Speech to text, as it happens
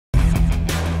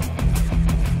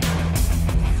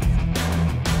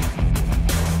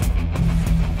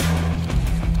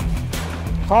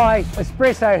Hi,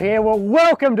 Espresso here. Well,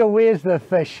 welcome to Where's the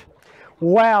Fish?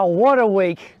 Wow, what a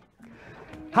week.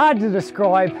 Hard to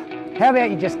describe. How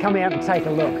about you just come out and take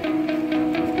a look?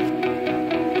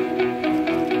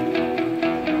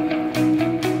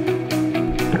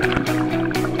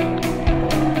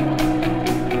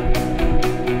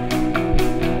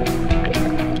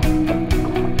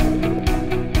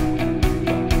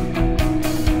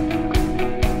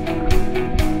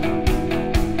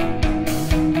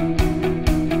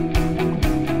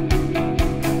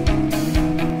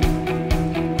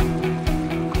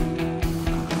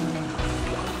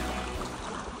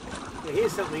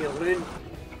 Here's something I've learned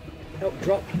to help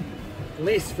drop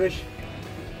less fish.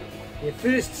 Your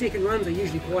first, second runs are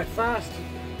usually quite fast.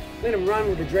 Let them run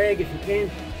with a drag if you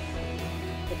can.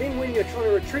 But then when you're trying to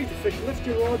retrieve the fish, lift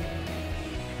your rod,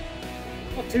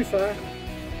 not too far,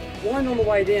 wind on the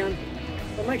way down,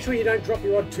 but make sure you don't drop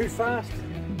your rod too fast.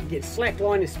 You get slack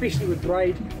line, especially with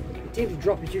braid. You tend to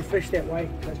drop a few fish that way.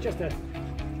 So it's just a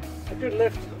good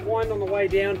lift, wind on the way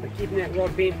down, but keeping that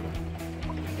rod bent.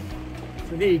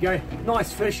 So there you go,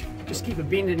 nice fish. Just keep it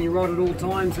bending your rod at all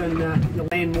times and you'll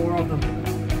land more of them.